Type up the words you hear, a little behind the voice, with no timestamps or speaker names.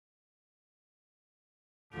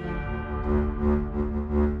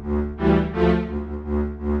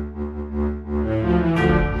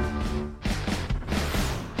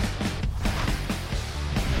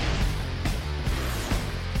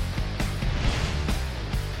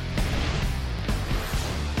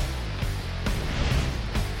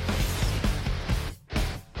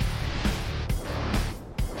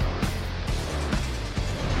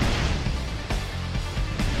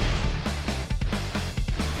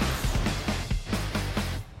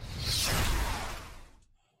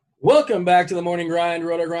Welcome back to the Morning Grind,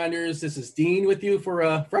 Roto Grinders. This is Dean with you for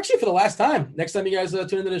the last time. Next time you guys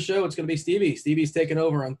tune into the show, it's going to be Stevie. Stevie's taking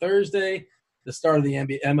over on Thursday, the start of the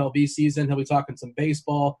MLB season. He'll be talking some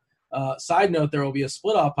baseball. Side note, there will be a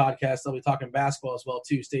split-off podcast. I'll be talking basketball as well,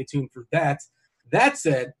 too. Stay tuned for that. That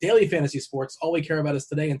said, daily fantasy sports, all we care about is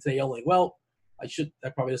today and today only. Well,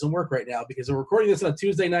 that probably doesn't work right now because we're recording this on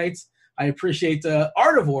Tuesday nights. I appreciate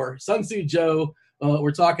Artivore, SunTszu Joe.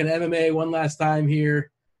 We're talking MMA one last time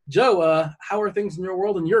here. Joe, how are things in your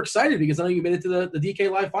world? And you're excited because I know you made it to the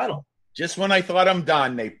DK Live final. Just when I thought I'm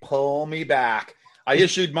done, they pull me back. I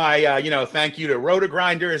issued my, thank you to Roto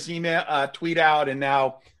Grinders email, tweet out, and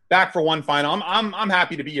now back for one final. I'm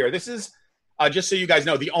happy to be here. This is, just so you guys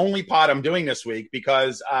know, the only pod I'm doing this week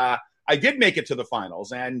because I did make it to the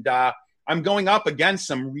finals, and I'm going up against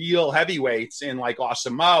some real heavyweights in like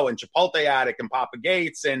Awesome Mo and Chipotle Attic and Papa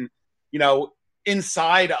Gates, and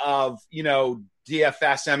inside of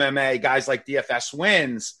DFS MMA, guys like DFS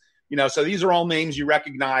Wins, so these are all names you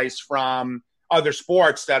recognize from other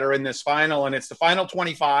sports that are in this final, and it's the final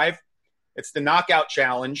 25. It's the knockout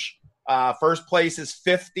challenge. First place is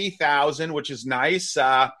 50,000, which is nice.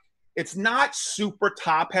 It's not super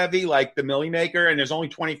top heavy like the Millie Maker, and there's only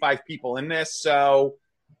 25 people in this. So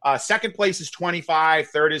second place is 25,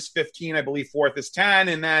 third is 15, I believe fourth is 10.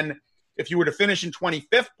 And then if you were to finish in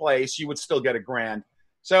 25th place, you would still get $1,000.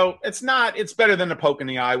 So it's better than a poke in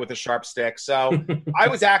the eye with a sharp stick. So I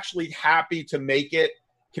was actually happy to make it,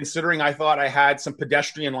 considering I thought I had some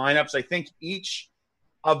pedestrian lineups. I think each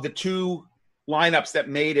of the two lineups that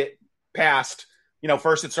made it past,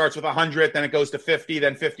 first it starts with 100, then it goes to 50,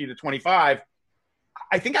 then 50 to 25.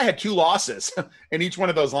 I think I had two losses in each one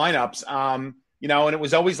of those lineups. And it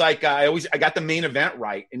was always like I got the main event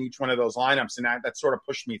right in each one of those lineups, and that sort of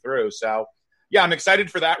pushed me through. So, yeah, I'm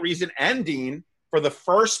excited for that reason. And Dean, for the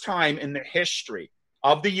first time in the history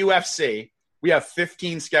of the UFC, we have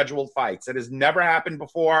 15 scheduled fights. That has never happened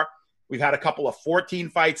before. We've had a couple of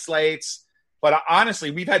 14-fight slates, but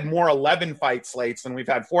honestly, we've had more 11-fight slates than we've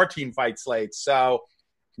had 14-fight slates. So,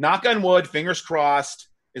 knock on wood, fingers crossed,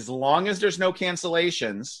 as long as there's no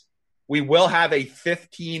cancellations, we will have a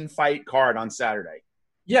 15-fight card on Saturday.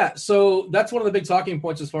 Yeah, so that's one of the big talking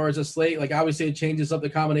points as far as a slate. Like, obviously, it changes up the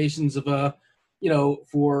combinations of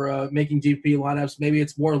for making GP lineups. Maybe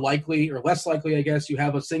it's more likely or less likely, I guess, you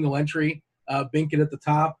have a single entry, Binkit at the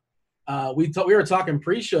top. We were talking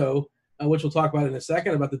pre-show, which we'll talk about in a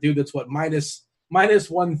second, about the dude that's minus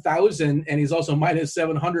 1,000, and he's also minus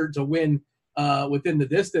 700 to win within the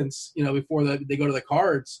distance, before they go to the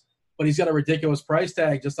cards. But he's got a ridiculous price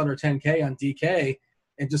tag, just under 10K on DK,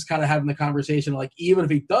 and just kind of having the conversation, like, even if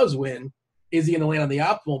he does win, is he going to land on the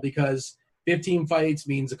optimal? Because 15 fights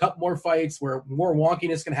means a couple more fights where more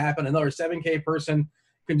wonkiness can happen. Another 7K person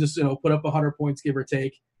can just, put up 100 points, give or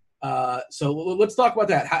take. So let's talk about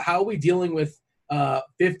that. How are we dealing with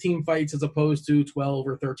 15 fights as opposed to 12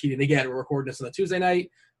 or 13? And again, we're recording this on a Tuesday night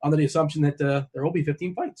under the assumption that there will be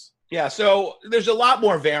 15 fights. Yeah, so there's a lot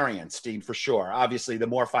more variance, Steve, for sure. Obviously, the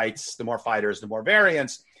more fights, the more fighters, the more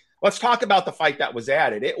variance. Let's talk about the fight that was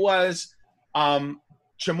added. It was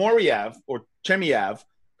Chimiev,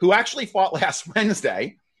 who actually fought last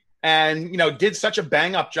Wednesday and, did such a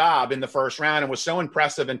bang-up job in the first round and was so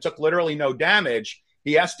impressive and took literally no damage.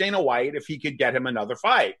 He asked Dana White if he could get him another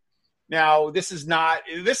fight. Now, this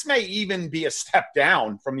may even be a step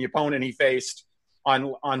down from the opponent he faced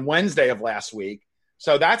on Wednesday of last week.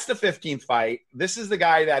 So that's the 15th fight. This is the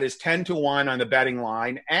guy that is 10-1 on the betting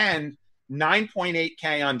line and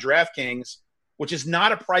 9.8K on DraftKings, which is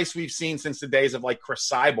not a price we've seen since the days of like Chris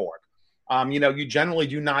Cyborg. You generally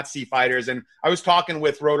do not see fighters. And I was talking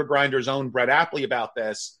with Roto Grinders' own Brett Apley about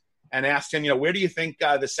this and asked him, where do you think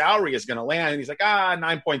the salary is going to land? And he's like,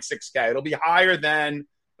 9.6K. It'll be higher than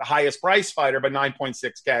the highest price fighter, but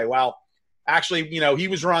 9.6K. Well, actually, he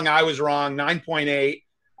was wrong. I was wrong. 9.8.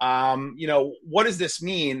 What does this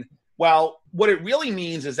mean? Well, what it really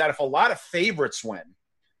means is that if a lot of favorites win,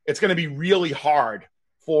 it's going to be really hard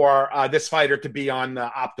for this fighter to be on the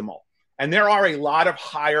optimal. And there are a lot of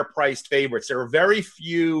higher priced favorites. There are very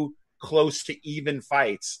few close to even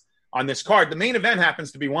fights on this card. The main event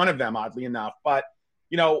happens to be one of them, oddly enough. But,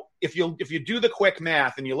 if you do the quick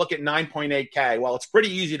math and you look at 9.8K, well, it's pretty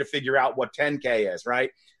easy to figure out what 10K is, right?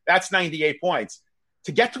 That's 98 points.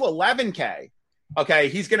 To get to 11K, okay,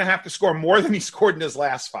 he's going to have to score more than he scored in his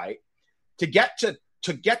last fight. To get to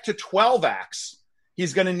 12X,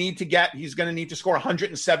 he's going to need to score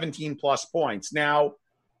 117 plus points. Now,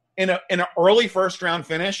 in an early first round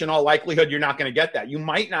finish, in all likelihood, you're not going to get that. You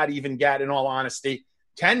might not even get, in all honesty,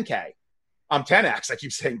 10K. 10x. I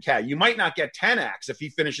keep saying K. You might not get 10x if he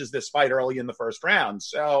finishes this fight early in the first round.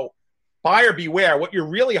 So buyer beware. What you're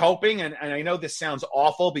really hoping, and I know this sounds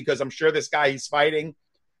awful because I'm sure this guy he's fighting,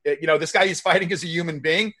 this guy he's fighting is a human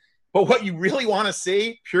being. But what you really want to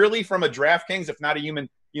see, purely from a DraftKings, if not a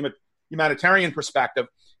humanitarian perspective,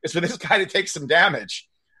 is for this guy to take some damage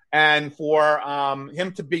and for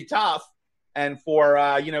him to be tough and for,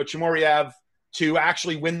 Chimaev to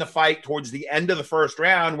actually win the fight towards the end of the first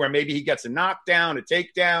round where maybe he gets a knockdown, a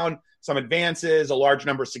takedown, some advances, a large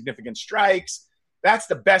number of significant strikes. That's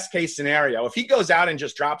the best case scenario. If he goes out and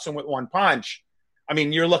just drops him with one punch, I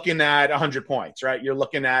mean, you're looking at 100 points, right? You're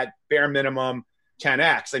looking at bare minimum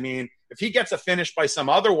 10x. I mean, if he gets a finish by some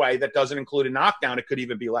other way that doesn't include a knockdown, it could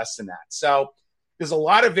even be less than that. So there's a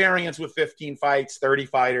lot of variance with 15 fights, 30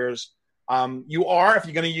 fighters. If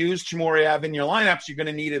you're going to use Chimaev in your lineups, you're going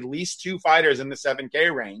to need at least 2 fighters in the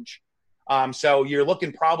 7K range. So you're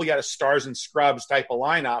looking probably at a stars and scrubs type of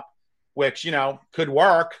lineup, which, could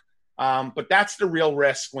work. But that's the real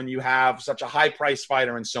risk when you have such a high price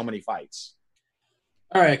fighter in so many fights.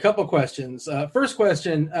 All right, a couple questions. First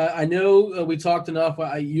question, I know we talked enough.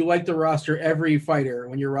 You like to roster every fighter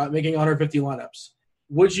when you're making 150 lineups.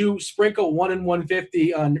 Would you sprinkle 1 in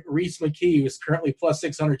 150 on Reese McKee, who's currently plus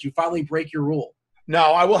 600? Do you finally break your rule? No,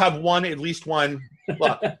 I will have at least one.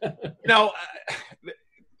 Look,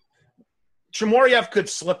 Chimaev could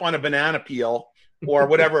slip on a banana peel or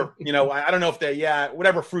whatever, I don't know if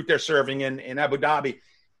whatever fruit they're serving in Abu Dhabi.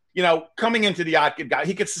 Coming into the octagon,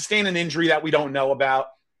 he could sustain an injury that we don't know about.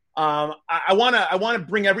 I want to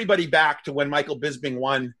bring everybody back to when Michael Bisping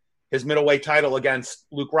won his middleweight title against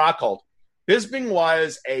Luke Rockhold. Bisping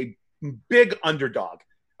was a big underdog.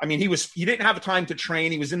 I mean, he didn't have time to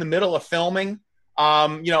train. He was in the middle of filming.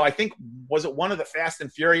 I think, was it one of the Fast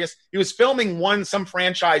and Furious? He was filming some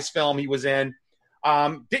franchise film he was in.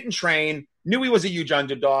 Didn't train. Knew he was a huge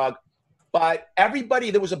underdog. But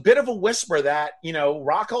there was a bit of a whisper that,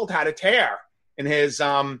 Rockhold had a tear in his,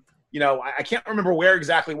 I can't remember where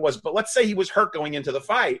exactly it was, but let's say he was hurt going into the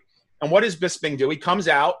fight. And what does Bisping do? He comes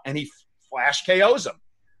out and he flash KOs him,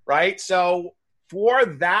 right? So for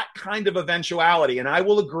that kind of eventuality, and I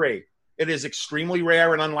will agree, it is extremely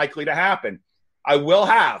rare and unlikely to happen. I will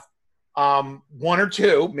have 1 or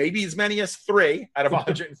 2, maybe as many as 3 out of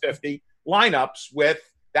 150 lineups with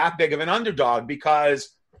that big of an underdog,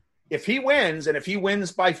 because if he wins, and if he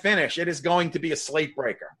wins by finish, it is going to be a slate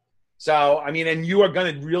breaker. So, I mean, and you are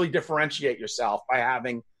going to really differentiate yourself by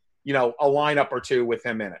having, a lineup or 2 with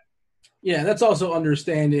him in it. Yeah, that's also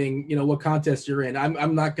understanding, what contest you're in.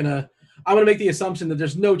 I'm going to make the assumption that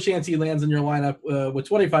there's no chance he lands in your lineup with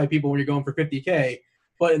 25 people when you're going for 50K,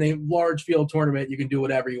 but in a large field tournament, you can do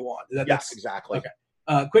whatever you want. Yes, exactly.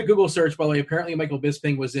 Okay. Quick Google search, by the way. Apparently, Michael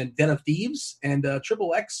Bisping was in Den of Thieves and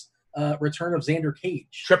Triple X. Return of Xander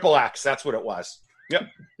Cage. Triple X, that's what it was. Yep.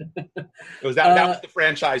 It was that was the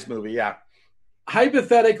franchise movie, yeah.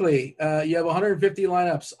 Hypothetically, you have 150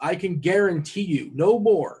 lineups. I can guarantee you no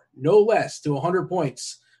more, no less to 100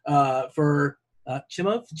 points for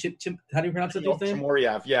Chimov? How do you pronounce that name?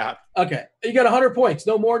 Chimaev, yeah. Okay. You got 100 points,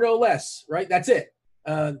 no more, no less, right? That's it.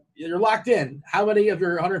 You're locked in. How many of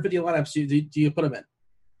your 150 lineups do you put them in?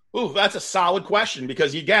 Ooh, that's a solid question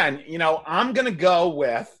because, again, I'm going to go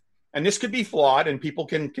with, and this could be flawed, and people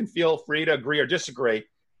can feel free to agree or disagree.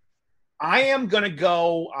 I'm going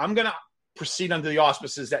to proceed under the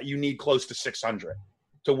auspices that you need close to 600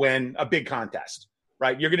 to win a big contest,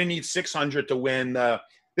 right? You're going to need 600 to win.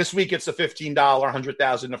 This week it's the $15,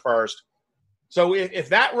 100,000 the first. So if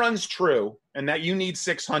that runs true and that you need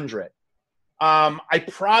 600, I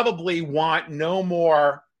probably want no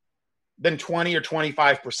more than 20 or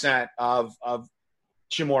 25% of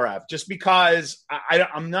Chimaev, just because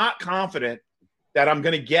I'm not confident that I'm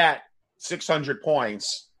going to get 600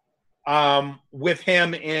 points with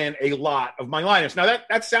him in a lot of my lineups. Now,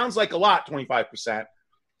 that sounds like a lot, 25%,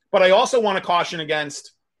 but I also want to caution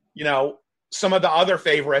against, some of the other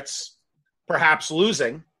favorites perhaps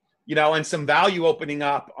losing, and some value opening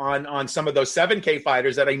up on some of those 7K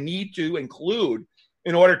fighters that I need to include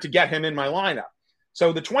in order to get him in my lineup.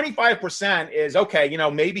 So the 25% is, okay,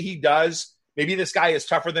 maybe this guy is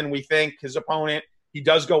tougher than we think, his opponent. He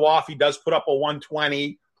does go off. He does put up a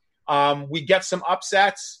 120. We get some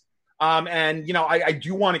upsets. I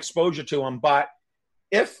do want exposure to him. But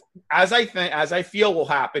if, as I feel will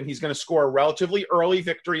happen, he's going to score a relatively early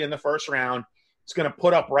victory in the first round. It's going to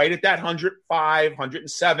put up right at that 105,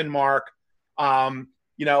 107 mark.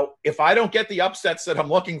 If I don't get the upsets that I'm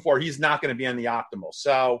looking for, he's not going to be on the optimal.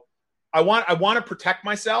 So I want to protect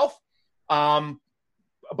myself.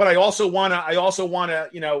 but I also want to, I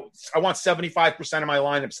want 75% of my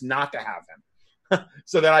lineups not to have him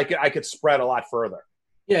so that I could spread a lot further.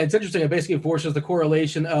 Yeah, it's interesting. It basically forces the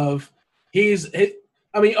correlation of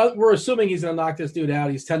we're assuming he's going to knock this dude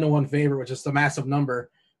out. He's 10-1 favorite, which is a massive number.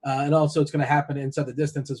 And also it's going to happen inside the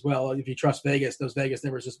distance as well. If you trust Vegas, those Vegas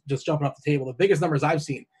numbers just jumping off the table. The biggest numbers I've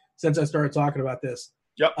seen since I started talking about this.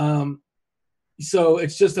 Yep. So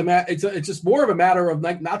it's just it's just more of a matter of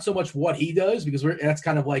like not so much what he does, because that's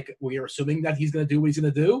kind of like we're assuming that he's going to do what he's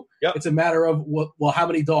going to do. Yep. It's a matter of how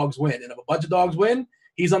many dogs win, and if a bunch of dogs win,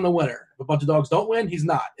 he's on the winner. If a bunch of dogs don't win, he's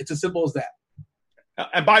not. It's as simple as that.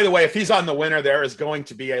 And by the way, if he's on the winner, there is going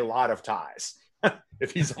to be a lot of ties.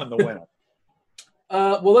 If he's on the winner.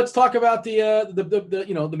 Well, let's talk about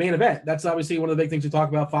the main event. That's obviously one of the big things we talk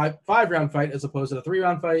about. Five round fight as opposed to the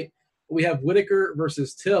 3-round fight. We have Whittaker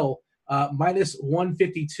versus Till. Minus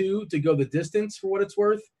 152 to go the distance for what it's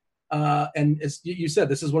worth. And as you said,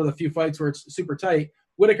 this is one of the few fights where it's super tight.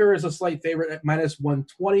 Whittaker is a slight favorite at minus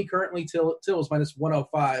 120 currently. Till is minus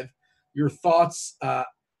 105. Your thoughts?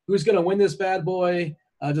 Who's going to win this bad boy?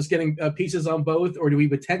 Just getting pieces on both, or do we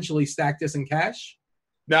potentially stack this in cash?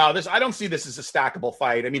 No, I don't see this as a stackable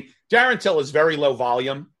fight. I mean, Darren Till is very low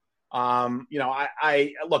volume.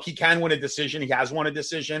 I look, he can win a decision. He has won a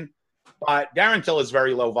decision. But Darren Till is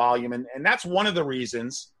very low volume, and that's one of the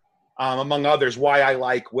reasons, among others, why I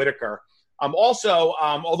like Whittaker. Also,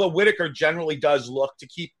 although Whittaker generally does look to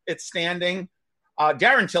keep it standing,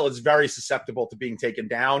 Darren Till is very susceptible to being taken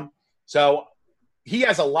down. So he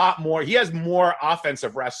has more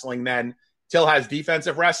offensive wrestling than Till has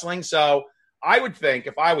defensive wrestling. So I would think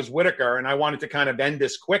if I was Whittaker and I wanted to kind of end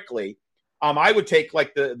this quickly, I would take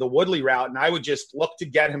like the Woodley route, and I would just look to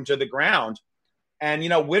get him to the ground. And,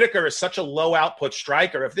 Whittaker is such a low output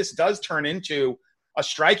striker. If this does turn into a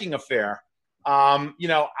striking affair,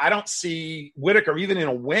 I don't see Whittaker even in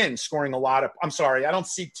a win scoring I don't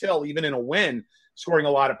see Till even in a win scoring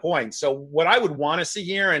a lot of points. So what I would want to see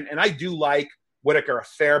here, and I do like Whittaker a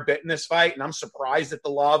fair bit in this fight, and I'm surprised at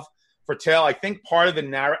the love for Till. I think part of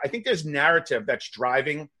I think there's narrative that's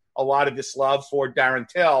driving a lot of this love for Darren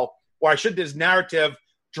Till, there's narrative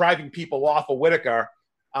driving people off of Whittaker.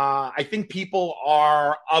 I think people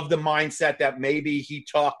are of the mindset that maybe he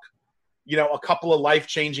took, a couple of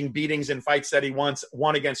life-changing beatings in fights that he once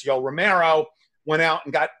won against Yoel Romero, went out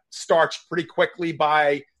and got starched pretty quickly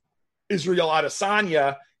by Israel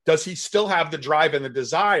Adesanya. Does he still have the drive and the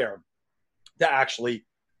desire to actually,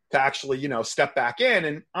 step back in?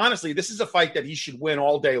 And honestly, this is a fight that he should win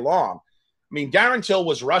all day long. I mean, Darren Till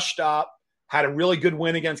was rushed up, had a really good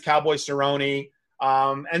win against Cowboy Cerrone.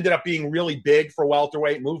 Ended up being really big for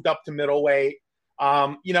welterweight, moved up to middleweight,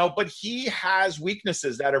 but he has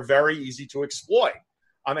weaknesses that are very easy to exploit.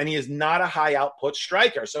 And he is not a high output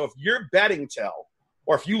striker. So if you're betting Till,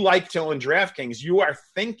 or if you like Till in DraftKings, you are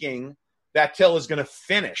thinking that Till is going to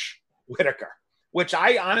finish Whittaker, which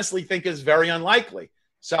I honestly think is very unlikely.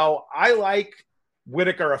 So I like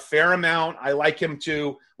Whittaker a fair amount. I like him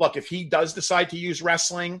to look, if he does decide to use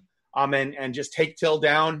wrestling, and just take Till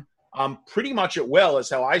down, pretty much at will is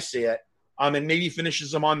how I see it, and maybe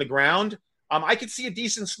finishes him on the ground. I could see a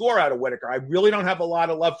decent score out of Whittaker. I really don't have a lot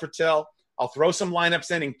of love for Till. I'll throw some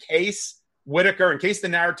lineups in case the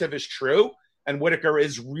narrative is true and Whittaker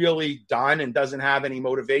is really done and doesn't have any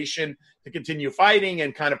motivation to continue fighting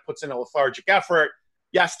and kind of puts in a lethargic effort.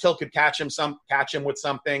 Yes, Till could catch him with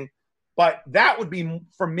something, but that would be,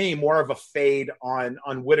 for me, more of a fade on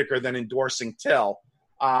Whittaker than endorsing Till.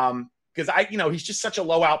 Because he's just such a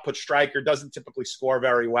low output striker, doesn't typically score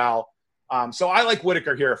very well. So I like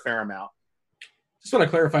Whittaker here a fair amount. Just want to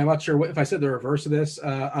clarify, I'm not sure if I said the reverse of this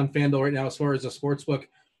on FanDuel right now as far as the sportsbook.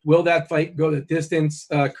 Will that fight go the distance?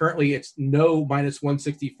 Currently, it's no minus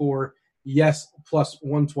 164, yes plus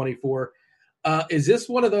 124. Is this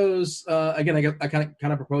one of those? Again, I kind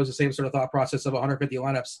of propose the same sort of thought process of 150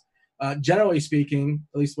 lineups. Generally speaking,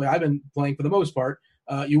 at least the way I've been playing for the most part,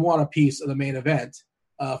 you want a piece of the main event.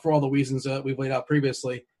 For all the reasons we've laid out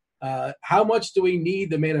previously. How much do we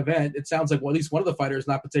need the main event? It sounds like, well, at least one of the fighters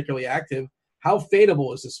not particularly active. How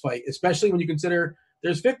fadeable is this fight, especially when you consider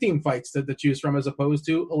there's 15 fights to choose from as opposed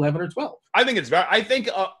to 11 or 12? I think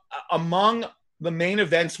among the main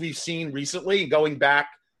events we've seen recently, going back,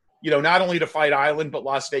 not only to Fight Island, but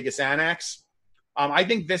Las Vegas Annex, I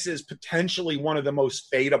think this is potentially one of the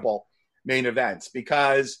most fadeable main events,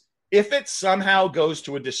 because if it somehow goes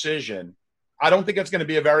to a decision, I don't think it's going to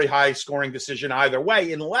be a very high scoring decision either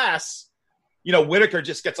way, unless, Whittaker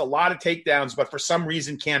just gets a lot of takedowns, but for some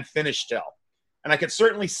reason can't finish Till. And I could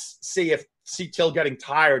certainly see Till getting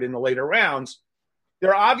tired in the later rounds.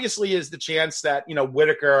 There obviously is the chance that,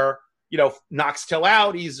 Whittaker knocks Till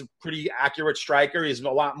out. He's a pretty accurate striker. He's a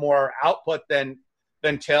lot more output than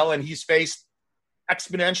Till, and he's faced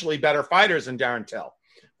exponentially better fighters than Darren Till,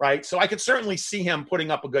 right? So I could certainly see him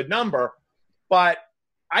putting up a good number, but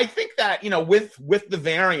I think that, with the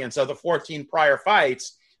variance of the 14 prior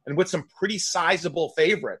fights and with some pretty sizable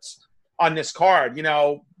favorites on this card,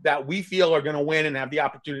 that we feel are going to win and have the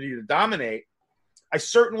opportunity to dominate, I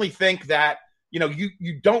certainly think that,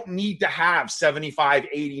 you don't need to have 75,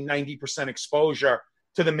 80, 90% exposure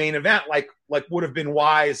to the main event like would have been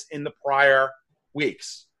wise in the prior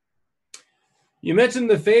weeks. You mentioned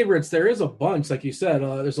the favorites. There is a bunch, like you said.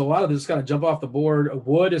 There's a lot of this kind of jump off the board.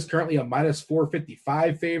 Wood is currently a minus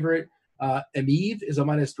 455 favorite. Amiv is a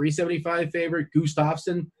minus 375 favorite.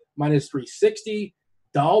 Gustafsson minus 360.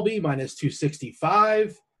 Dalby minus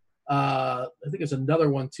 265. I think there's another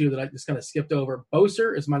one too that I just kind of skipped over.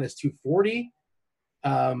 Boser is minus 240.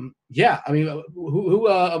 Who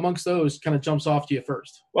amongst those kind of jumps off to you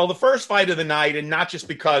first? Well, the first fight of the night, and not just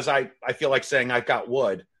because I feel like saying I've got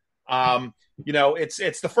Wood.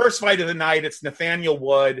 It's the first fight of the night. It's Nathaniel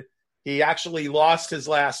Wood. He actually lost his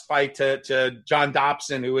last fight to John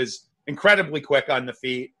Dobson, who is incredibly quick on the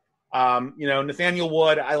feet. Nathaniel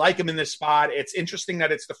Wood, I like him in this spot. It's interesting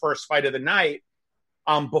that it's the first fight of the night.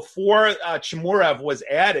 Before Chimurev was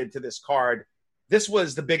added to this card, this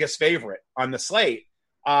was the biggest favorite on the slate.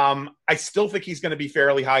 I still think he's going to be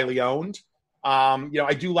fairly highly owned.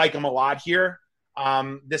 I do like him a lot here.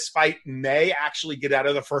 This fight may actually get out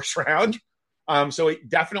of the first round. So it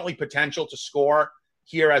definitely potential to score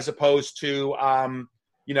here as opposed to,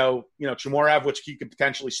 Chimurev, which he could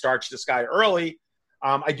potentially starch this guy early.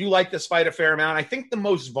 I do like this fight a fair amount. I think the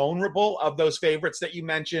most vulnerable of those favorites that you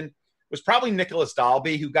mentioned was probably Nicholas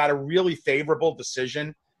Dalby, who got a really favorable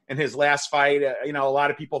decision in his last fight. A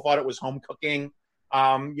lot of people thought it was home cooking.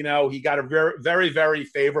 He got a very, very, very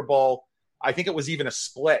favorable, I think it was even a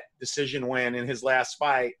split decision win in his last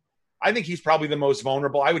fight. I think he's probably the most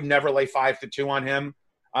vulnerable. I would never lay 5-2 on him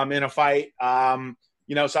in a fight.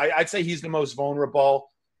 So I'd say he's the most vulnerable.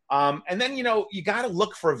 And then, you got to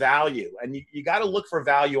look for value, and you got to look for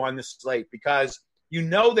value on this slate because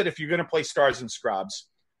that if you're going to play stars and scrubs,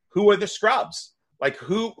 who are the scrubs? Like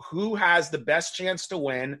who has the best chance to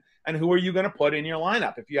win, and who are you going to put in your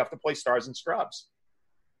lineup if you have to play stars and scrubs?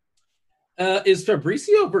 Is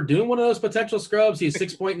Fabricio Verdum one of those potential scrubs? He's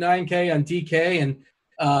 6.9K on DK,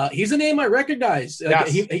 and he's a name I recognize.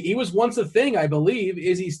 Yes. He was once a thing, I believe.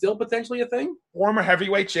 Is he still potentially a thing? Former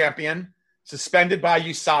heavyweight champion, suspended by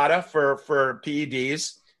USADA for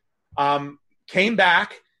PEDs, came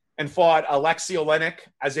back and fought Alexei Oleinik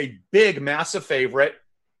as a big, massive favorite,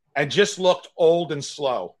 and just looked old and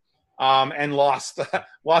slow, and lost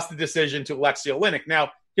the decision to Alexei Oleinik.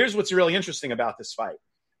 Now, here's what's really interesting about this fight.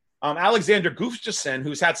 Alexander Gustafsson,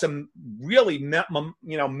 who's had some really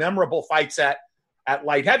memorable fights at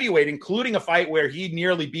light heavyweight, including a fight where he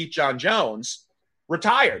nearly beat John Jones,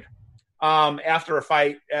 retired after a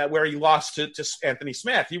fight where he lost to Anthony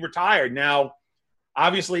Smith. He retired. Now,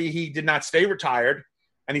 obviously, he did not stay retired,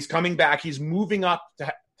 and he's coming back. He's moving up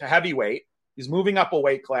to heavyweight. He's moving up a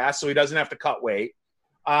weight class, so he doesn't have to cut weight.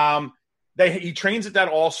 He trains at that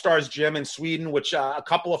All-Stars gym in Sweden, which a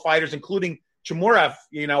couple of fighters, including Chimurev,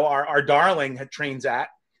 our darling, trains at.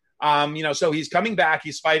 So he's coming back.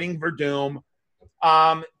 He's fighting Verdum.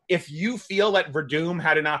 If you feel that Verdum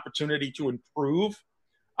had an opportunity to improve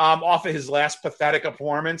off of his last pathetic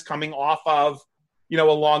performance, coming off of, a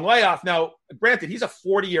long layoff. Now, granted, he's a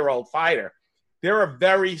 40-year-old fighter. There are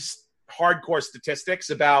very hardcore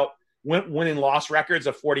statistics about win and loss records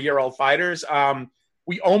of 40-year-old fighters.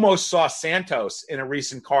 We almost saw Santos in a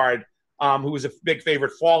recent card, who was a big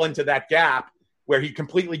favorite, fall into that gap where he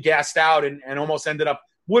completely gassed out and almost ended up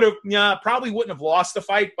probably wouldn't have lost the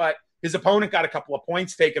fight, but his opponent got a couple of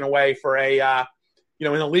points taken away for an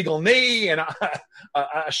illegal knee and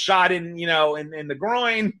a shot in the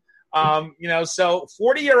groin. So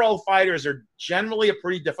 40-year-old fighters are generally a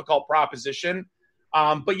pretty difficult proposition.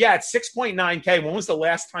 But yeah, at 6.9K, when was the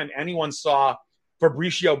last time anyone saw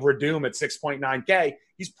Fabricio Verdum at 6.9K?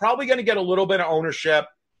 He's probably going to get a little bit of ownership.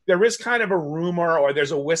 There is kind of a rumor, or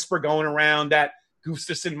there's a whisper going around that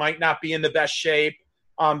Gustafsson might not be in the best shape.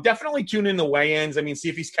 Definitely tune in the weigh-ins. I mean, see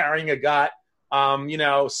if he's carrying a gut,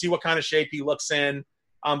 see what kind of shape he looks in.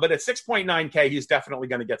 But at 6.9K, he's definitely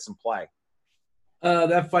going to get some play.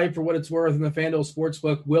 That fight, for what it's worth, in the FanDuel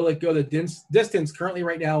Sportsbook, will it go the distance? Currently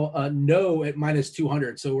right now, no at minus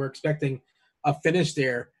 200. So we're expecting a finish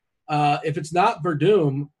there. If it's not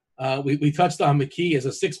Verdum, we touched on McKee as a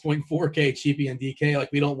 6.4K cheapie and DK.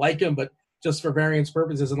 Like, we don't like him, but just for variance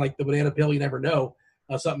purposes and like the banana pill, you never know.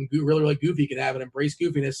 Something really, really goofy can have and embrace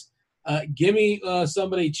goofiness. Give me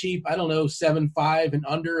somebody cheap. I don't know, 7-5 and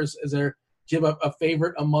under. Is there? Do you have a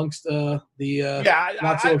favorite amongst the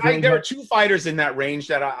not so appealing? There are two fighters in that range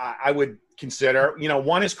that I would consider.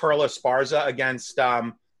 One is Carla Esparza against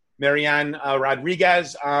Marianne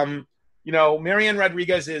Rodriguez. Marianne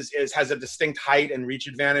Rodriguez has a distinct height and reach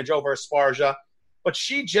advantage over Esparza, but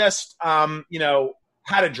she just had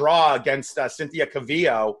a draw against Cynthia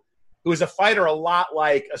Cavillo, who is a fighter a lot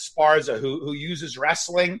like Esparza, who uses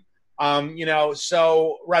wrestling.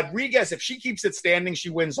 So Rodriguez, if she keeps it standing, she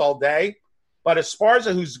wins all day. But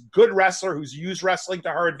Esparza, who's a good wrestler, who's used wrestling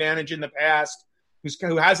to her advantage in the past,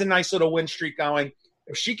 who has a nice little win streak going,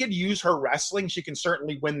 if she could use her wrestling, she can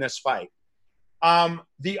certainly win this fight.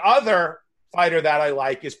 The other fighter that I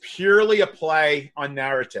like is purely a play on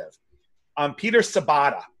narrative. Peter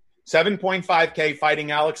Sabata, 7.5K,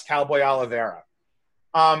 fighting Alex Cowboy Oliveira.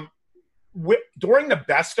 During the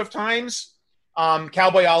best of times,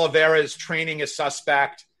 Cowboy Oliveira's training is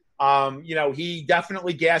suspect. He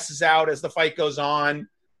definitely gasses out as the fight goes on.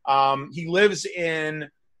 He lives in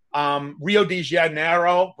Rio de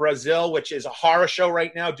Janeiro, Brazil, which is a horror show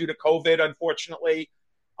right now due to COVID, unfortunately.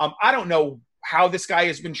 I don't know how this guy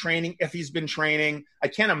has been training, if he's been training. I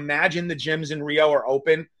can't imagine the gyms in Rio are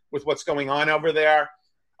open with what's going on over there.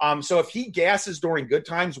 So if he gasses during good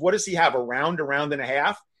times, what does he have, a round and a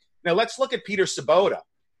half? Now let's look at Peter Sabota.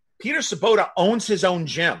 Peter Sabota owns his own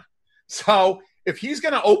gym. So if he's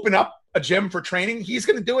going to open up a gym for training, he's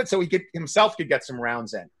going to do it so he himself could get some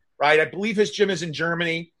rounds in, right? I believe his gym is in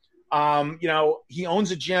Germany. He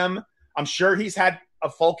owns a gym. I'm sure he's had a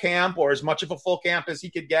full camp or as much of a full camp as he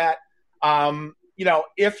could get.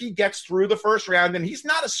 If he gets through the first round, then he's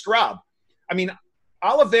not a scrub. I mean,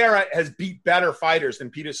 Oliveira has beat better fighters than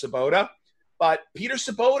Peter Sabota, but Peter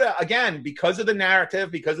Sabota, again, because of the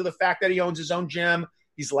narrative, because of the fact that he owns his own gym,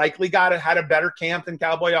 he's likely had a better camp than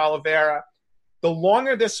Cowboy Oliveira. The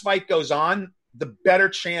longer this fight goes on, the better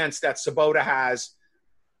chance that Sabota has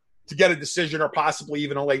to get a decision or possibly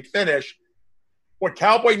even a late finish. What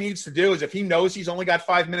Cowboy needs to do is, if he knows he's only got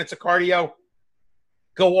 5 minutes of cardio,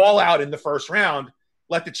 go all out in the first round,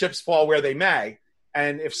 let the chips fall where they may.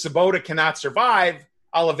 And if Sabota cannot survive,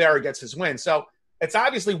 Oliveira gets his win. So it's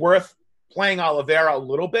obviously worth playing Oliveira a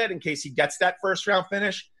little bit in case he gets that first round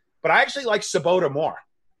finish. But I actually like Sabota more.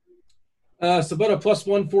 Sabota plus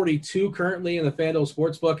 142 currently in the FanDuel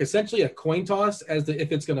Sportsbook. Essentially a coin toss as to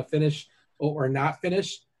if it's going to finish or not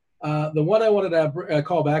finish. The one I wanted to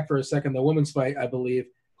call back for a second, the women's fight, I believe.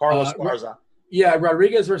 Carlos Esparza. Yeah,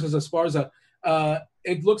 Rodriguez versus Esparza.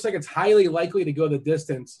 It looks like it's highly likely to go the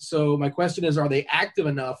distance. So my question is, are they active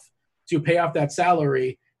enough to pay off that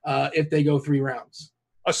salary if they go 3 rounds?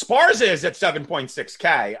 Esparza is at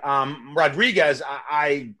 7.6K. Rodriguez,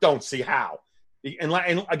 I don't see how.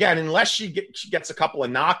 And again, unless she gets a couple of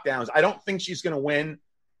knockdowns, I don't think she's going to win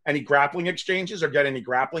any grappling exchanges or get any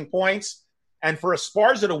grappling points. And for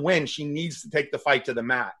Esparza to win, she needs to take the fight to the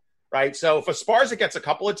mat, right? So if Esparza gets a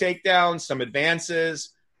couple of takedowns, some advances,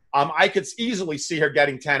 I could easily see her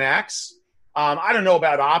getting 10X. I don't know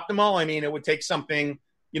about optimal. I mean, it would take something,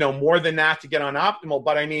 more than that to get on optimal.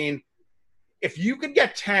 But I mean, if you could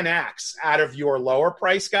get 10X out of your lower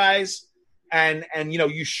price guys and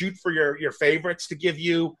you shoot for your favorites to give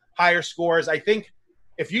you higher scores, I think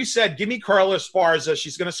if you said, give me Carla Esparza,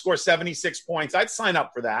 she's going to score 76 points, I'd sign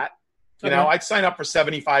up for that. I'd sign up for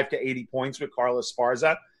 75 to 80 points with Carla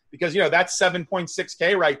Esparza because, that's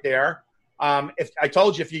 7.6K right there. If I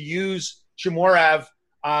told you, if you use Chimurev,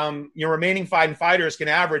 your remaining 5 fighters can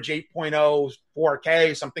average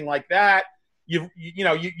 8.04K, something like that. You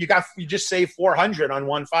just save 400 on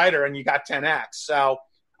one fighter and you got 10X. So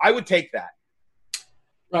I would take that.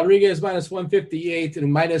 Rodriguez minus 158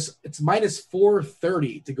 and it's minus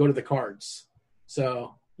 430 to go to the cards.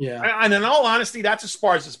 So yeah. And in all honesty, that's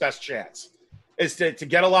Esparza's best chance is to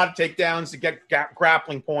get a lot of takedowns, to get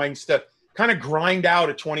grappling points, to kind of grind out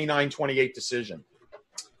a 29-28 decision.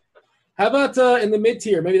 How about in the mid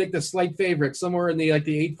tier, maybe like the slight favorite, somewhere in the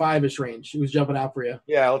 8.5-ish range? Who's jumping out for you?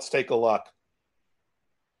 Yeah, let's take a look.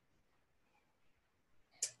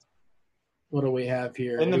 What do we have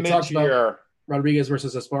here? In the mid tier, Rodriguez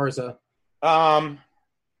versus Esparza.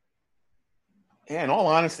 In all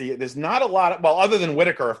honesty, there's not a lot of, other than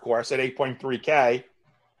Whittaker, of course, at 8.3K.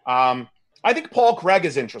 I think Paul Craig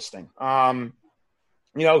is interesting.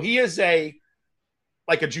 He is a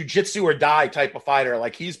jiu-jitsu or die type of fighter.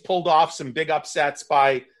 Like he's pulled off some big upsets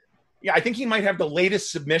I think he might have the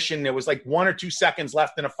latest submission. There was 1 or 2 seconds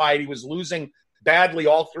left in a fight. He was losing badly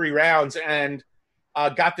all 3 rounds and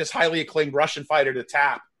got this highly acclaimed Russian fighter to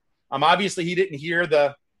tap. Obviously he didn't hear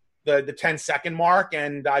the 10-second mark,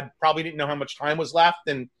 and I probably didn't know how much time was left.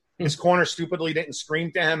 And His corner stupidly didn't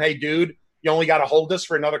scream to him, "Hey, dude, you only got to hold this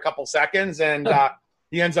for another couple seconds," and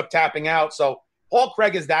he ends up tapping out. So Paul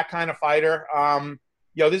Craig is that kind of fighter.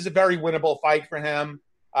 This is a very winnable fight for him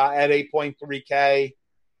at 8.3K.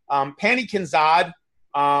 Pani Kinzad,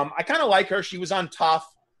 I kind of like her. She was on Tough.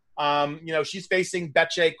 She's facing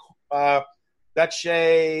Betche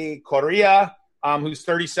Correa, who's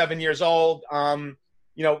 37 years old.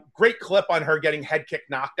 Great clip on her getting head kick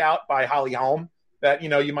knocked out by Holly Holm that,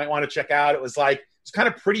 you might want to check out. It's kind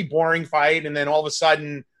of pretty boring fight. And then all of a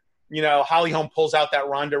sudden, Holly Holm pulls out that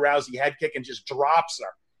Ronda Rousey head kick and just drops her.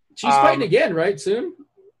 She's fighting again, right? Soon?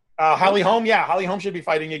 Holly Holm should be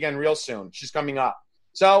fighting again real soon. She's coming up.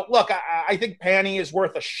 So look, I think Pani is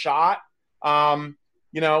worth a shot.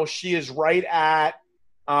 She is right at,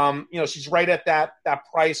 she's right at that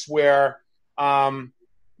price where,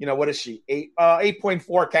 what is she?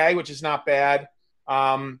 8.4K, which is not bad.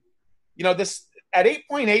 This at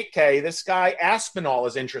 8.8K, this guy Aspinall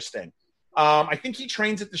is interesting. I think he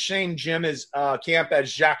trains at the same gym as camp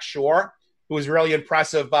as Jacques Shore, who was really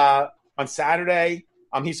impressive on Saturday.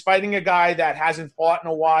 He's fighting a guy that hasn't fought in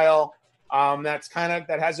a while.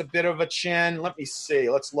 That has a bit of a chin. Let me see.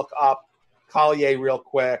 Let's look up Collier real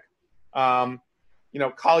quick.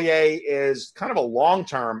 Collier is kind of a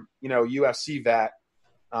long-term, UFC vet.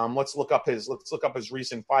 Let's look up his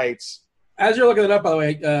recent fights. As you're looking it up, by the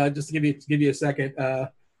way, just to give you a second,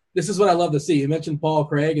 this is what I love to see. You mentioned Paul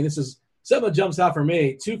Craig, and this is something that jumps out for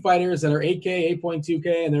me. Two fighters that are 8K,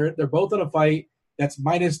 8.2K, and they're both on a fight that's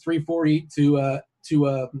minus 340 to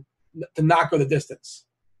knock go the distance.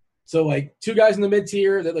 So like two guys in the mid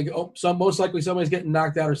tier that most likely somebody's getting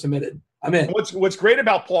knocked out or submitted. I'm in. What's great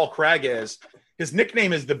about Paul Craig is his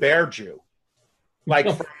nickname is the Bear Jew, like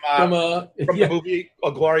from the movie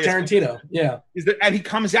A Glorious Tarantino. Yeah, and he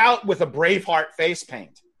comes out with a Braveheart face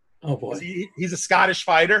paint. Oh boy, he's a Scottish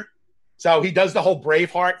fighter, so he does the whole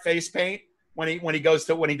Braveheart face paint when he does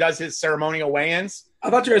his ceremonial weigh-ins. I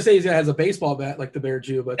thought you were going to say he has a baseball bat like the Bear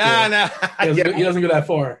Jew, but no, he doesn't go that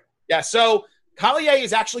far. Yeah, so Collier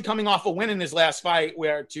is actually coming off a win in his last fight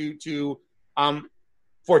where to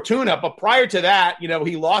Fortuna, but prior to that,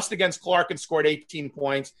 he lost against Clark and scored 18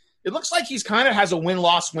 points. It looks like he's kind of has a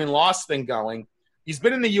win-loss thing going. He's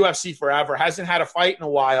been in the UFC forever, hasn't had a fight in a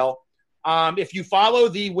while. If you follow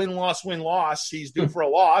the win-loss, he's due for a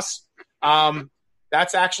loss.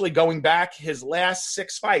 That's actually going back his last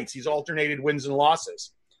 6 fights. He's alternated wins and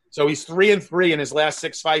losses. So he's 3-3 in his last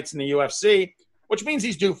 6 fights in the UFC, which means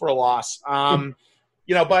he's due for a loss.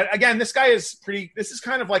 But again, this guy is this is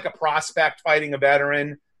kind of like a prospect fighting a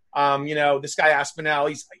veteran. This guy Aspinall,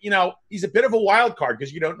 he's a bit of a wild card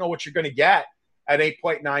because you don't know what you're going to get at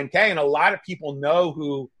 8.9K. And a lot of people know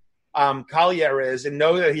who Collier is and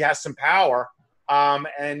know that he has some power and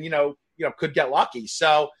could get lucky.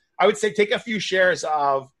 So I would say take a few shares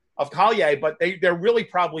of Collier, but they're really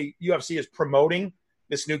probably UFC is promoting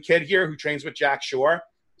this new kid here who trains with Jack Shore.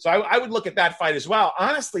 So I would look at that fight as well.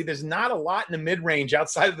 Honestly, there's not a lot in the mid-range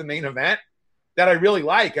outside of the main event that I really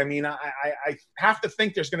like. I mean, I have to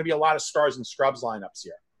think there's going to be a lot of stars and scrubs lineups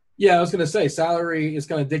here. Yeah, I was going to say salary is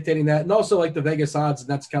kind of dictating that. And also like the Vegas odds, and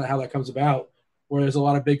that's kind of how that comes about, where there's a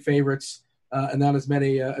lot of big favorites and not as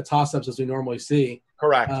many toss-ups as we normally see.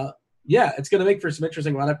 Correct. It's going to make for some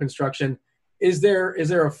interesting lineup construction. Is there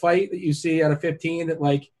a fight that you see out of 15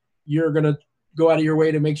 that you're going to go out of your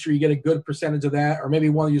way to make sure you get a good percentage of that, or maybe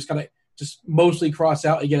one you just kind of just mostly cross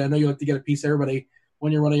out? Again, I know you like to get a piece of everybody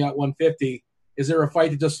when you're running out 150. Is there a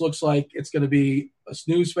fight that just looks like it's going to be a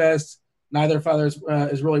snooze fest? Neither fighter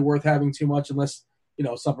is really worth having too much unless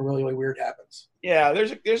something really, really weird happens. Yeah,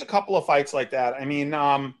 there's a couple of fights like that. I mean,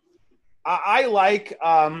 I like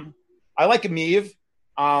Ameev.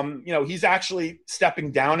 He's actually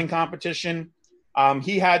stepping down in competition.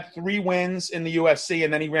 He had 3 wins in the UFC,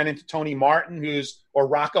 and then he ran into Tony Martin,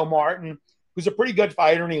 Rocco Martin, who's a pretty good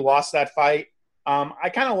fighter, and he lost that fight. I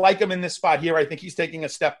kind of like him in this spot here. I think he's taking a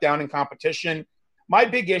step down in competition. My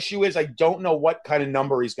big issue is I don't know what kind of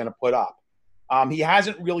number he's going to put up. He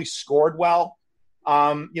hasn't really scored well.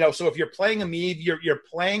 So if you're playing Ameev, you're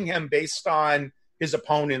playing him based on his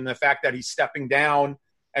opponent and the fact that he's stepping down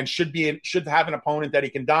and should have an opponent that he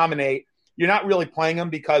can dominate. You're not really playing him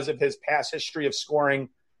because of his past history of scoring,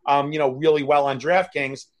 really well on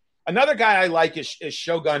DraftKings. Another guy I like is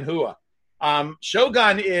Shogun Rua.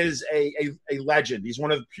 Shogun is a legend. He's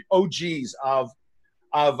one of the OGs of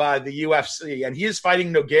the UFC, and he is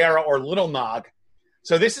fighting Nogueira or Little Nog.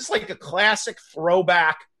 So this is like a classic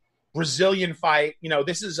throwback Brazilian fight.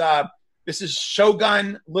 This is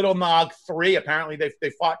Shogun Little Nog 3. Apparently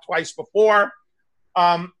they fought twice before.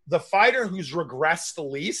 The fighter who's regressed the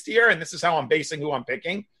least here, and this is how I'm basing who I'm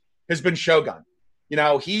picking, has been Shogun.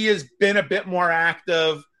 He has been a bit more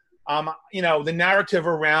active. The narrative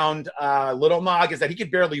around Little Nog is that he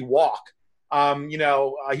could barely walk.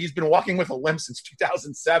 He's been walking with a limp since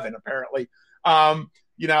 2007, apparently.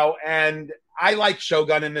 And I like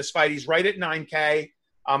Shogun in this fight. He's right at 9K.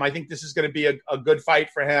 I think this is going to be a good fight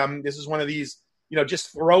for him. This is one of these,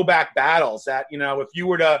 just throwback battles that, if you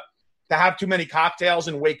were to have too many cocktails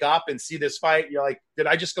and wake up and see this fight, you're like, did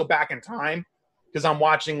I just go back in time? Because I'm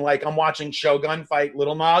watching Shogun fight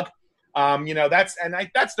Little Nog. That's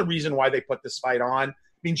the reason why they put this fight on. I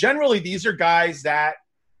mean, generally these are guys that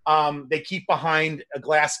they keep behind a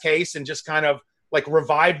glass case and just kind of like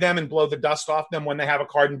revive them and blow the dust off them when they have a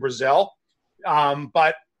card in Brazil.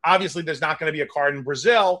 But obviously there's not going to be a card in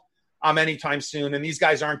Brazil anytime soon. And these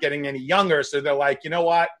guys aren't getting any younger. So they're like, you know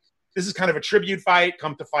what? This is kind of a tribute fight.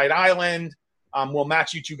 Come to Fight Island. We'll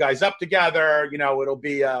match you two guys up together. It'll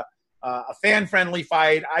be a fan-friendly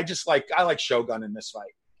fight. I like Shogun in this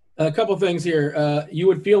fight. A couple things here. You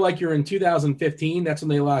would feel like you're in 2015. That's when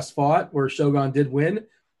they last fought, where Shogun did win.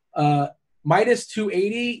 Minus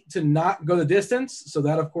 280 to not go the distance. So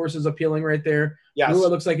that, of course, is appealing right there. Yes. Rua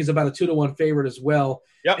looks like he's about a 2-1 favorite as well.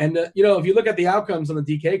 Yep. And, if you look at the outcomes on the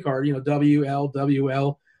DK card,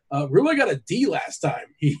 WL. Rua got a D last time.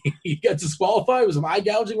 He got disqualified. Was some eye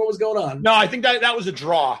gouging? What was going on? No, I think that was a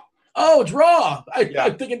draw. Oh, draw!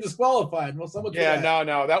 I'm thinking disqualified. Well, someone. Yeah,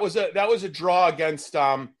 no. That was a draw against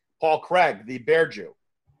Paul Craig, the Bear Jew.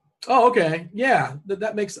 Oh, okay. Yeah,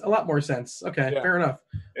 that makes a lot more sense. Okay, yeah. Fair enough.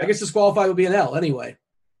 Yeah. I guess disqualified would be an L anyway.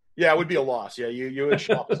 Yeah, it would be a loss. Yeah, you would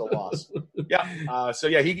show up as a loss.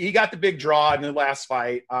 Yeah. He got the big draw in the last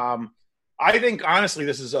fight. I think honestly,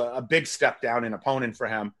 this is a big step down in opponent for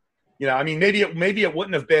him. Maybe it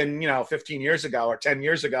wouldn't have been 15 years ago or 10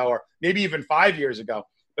 years ago or maybe even 5 years ago,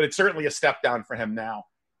 but it's certainly a step down for him now.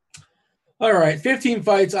 All right, 15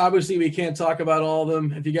 fights. Obviously, we can't talk about all of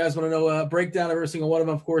them. If you guys want to know a breakdown of every single one of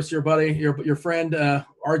them, of course, your buddy, your friend,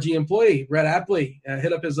 RG employee, Brett Apley,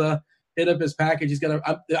 hit up his package. He's gonna.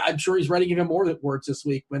 I'm sure he's writing even more words this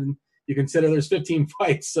week when you consider there's 15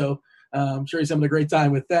 fights. So I'm sure he's having a great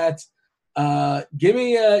time with that. Give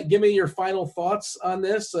me your final thoughts on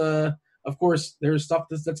this. Of course, there's stuff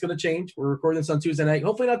that's going to change. We're recording this on Tuesday night.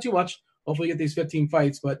 Hopefully, not too much. Hopefully, we get these 15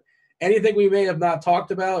 fights, but. Anything we may have not talked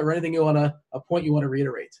about or anything a point you want to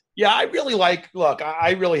reiterate? Yeah, I really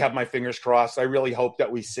I really have my fingers crossed. I really hope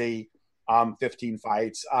that we see 15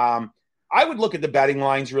 fights. I would look at the betting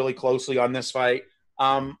lines really closely on this fight.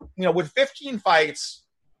 With 15 fights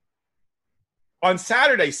on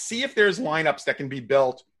Saturday, see if there's lineups that can be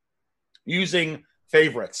built using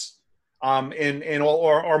favorites in all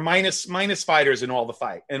or minus fighters in all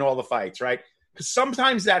the fights, right? Because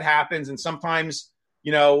sometimes that happens, and sometimes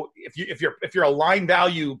if you're a line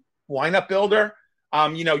value lineup builder,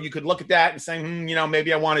 you could look at that and say,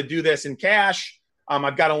 maybe I want to do this in cash.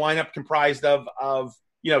 I've got a lineup comprised of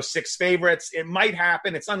 6 favorites. It might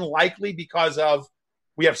happen. It's unlikely because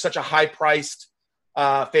we have such a high priced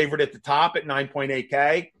favorite at the top at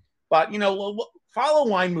 9.8K. But follow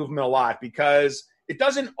line movement a lot because it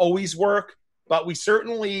doesn't always work. But we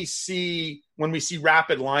certainly see when we see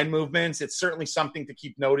rapid line movements, it's certainly something to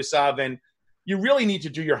keep notice of. And you really need to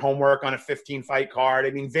do your homework on a 15-fight card.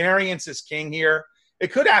 I mean, variance is king here.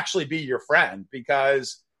 It could actually be your friend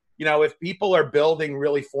because, if people are building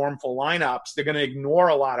really formful lineups, they're going to ignore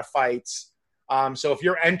a lot of fights. So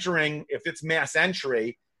if it's mass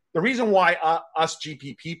entry, the reason why us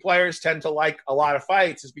GPP players tend to like a lot of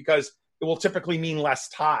fights is because it will typically mean less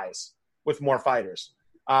ties with more fighters.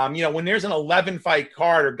 When there's an 11-fight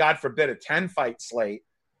card or, God forbid, a 10-fight slate,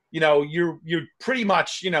 you're pretty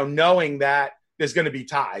much, knowing that there's going to be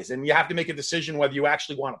ties, and you have to make a decision whether you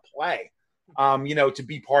actually want to play, to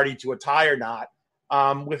be party to a tie or not.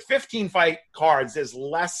 With 15-fight cards, there's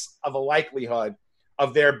less of a likelihood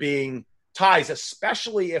of there being ties,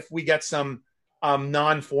 especially if we get some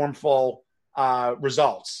non-formful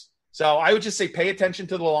results. So I would just say pay attention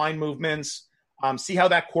to the line movements, see how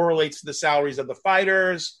that correlates to the salaries of the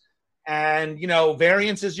fighters, and,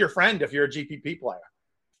 variance is your friend if you're a GPP player.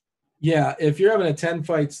 Yeah, if you're having a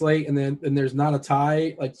 10-fight slate and there's not a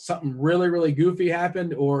tie, like something really, really goofy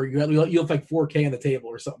happened, or you have like 4K on the table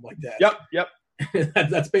or something like that. Yep.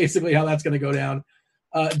 That's basically how that's going to go down.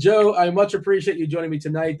 Joe, I much appreciate you joining me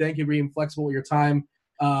tonight. Thank you for being flexible with your time,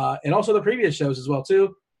 and also the previous shows as well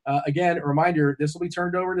too. Again, a reminder: this will be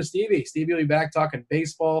turned over to Stevie. Stevie will be back talking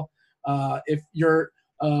baseball. If you're,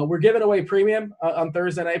 we're giving away premium on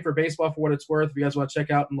Thursday night for baseball for what it's worth. If you guys want to check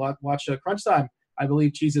out and watch Crunch Time. I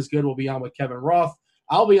believe Cheese is Good will be on with Kevin Roth.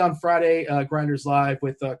 I'll be on Friday, Grinders Live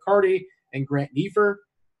with Cardi and Grant Neefer.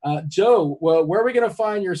 Joe, well, where are we going to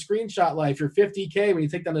find your screenshot life, your 50K when you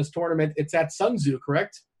take down this tournament? It's at SunTszu,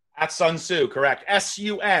 correct? At SunTszu, correct.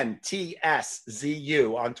 SUNTSZU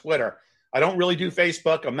on Twitter. I don't really do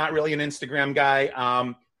Facebook. I'm not really an Instagram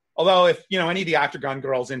guy. Although if, any of the Octagon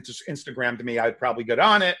girls Instagrammed me, I'd probably get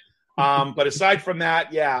on it. But aside from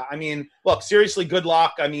that, yeah, look, seriously, good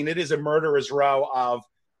luck. It is a murderer's row of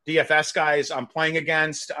DFS guys I'm playing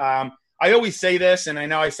against. I always say this, and I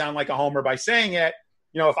know I sound like a homer by saying it.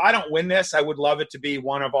 If I don't win this, I would love it to be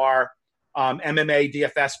one of our MMA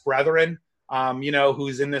DFS brethren,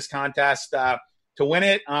 who's in this contest to win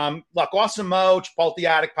it. Look, Awesome Mo, Chipotle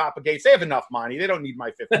Attic, Papa Gates, they have enough money. They don't need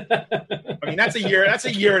my 50. That's a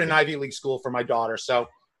year in an Ivy League school for my daughter. So,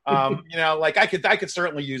 I could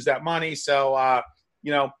certainly use that money. So,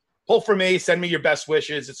 pull for me, send me your best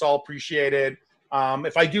wishes. It's all appreciated.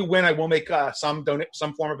 If I do win, I will make some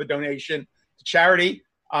form of a donation to charity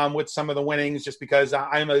with some of the winnings, just because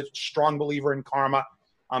I'm a strong believer in karma.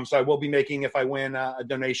 So I will be making, if I win, a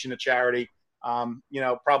donation to charity.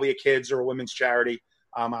 Probably a kids or a women's charity.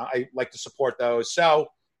 I like to support those. So,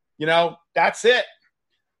 that's it.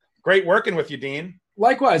 Great working with you, Dean.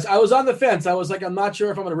 Likewise. I was on the fence. I was like, I'm not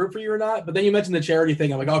sure if I'm going to root for you or not. But then you mentioned the charity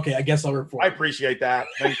thing. I'm like, okay, I guess I'll root for you. I appreciate that.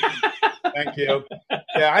 Thank you. Thank you.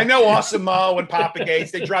 Yeah, I know Awesome Mo and Papa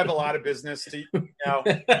Gates. They drive a lot of business to,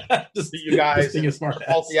 just to you guys.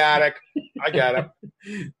 Chipotle Attic. I get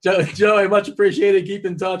it. Joe, I much appreciate it. Keep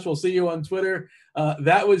in touch. We'll see you on Twitter.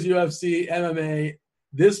 That was UFC MMA.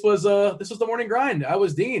 This was the morning grind. I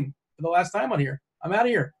was Dean for the last time on here. I'm out of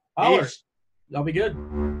here. Holler. Y'all be good.